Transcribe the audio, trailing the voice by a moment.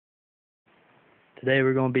Today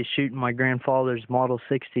we're going to be shooting my grandfather's Model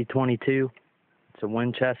 6022. It's a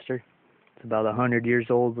Winchester. It's about 100 years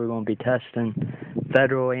old. We're going to be testing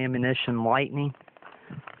Federal ammunition Lightning.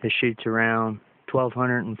 It shoots around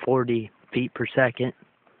 1,240 feet per second,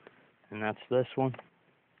 and that's this one.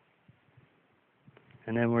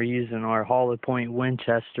 And then we're using our hollow point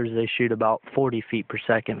Winchesters. They shoot about 40 feet per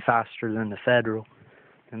second faster than the Federal,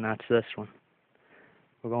 and that's this one.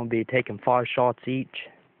 We're going to be taking 5 shots each.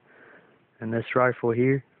 And this rifle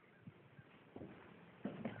here,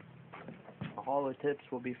 the hollow tips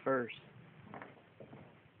will be first.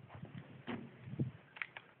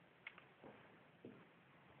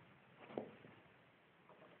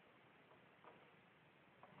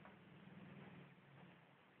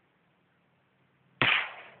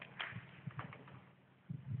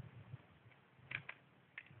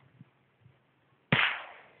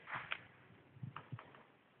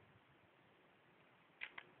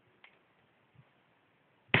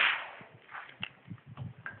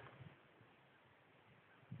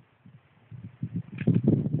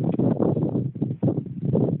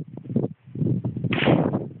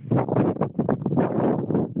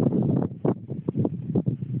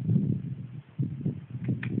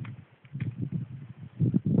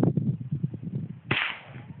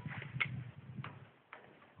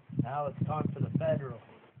 Now it's time for the Federal.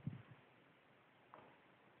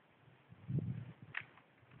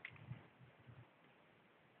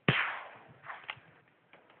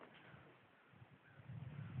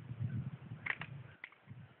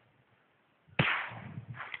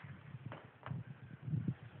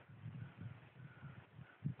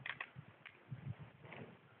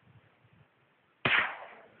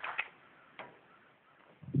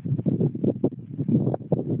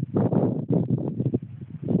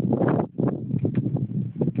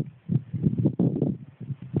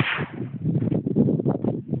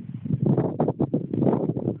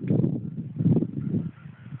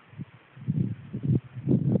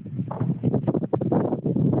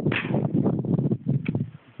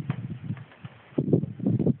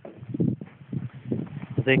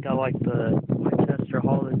 I think I like the Winchester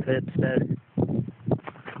hollow tips better.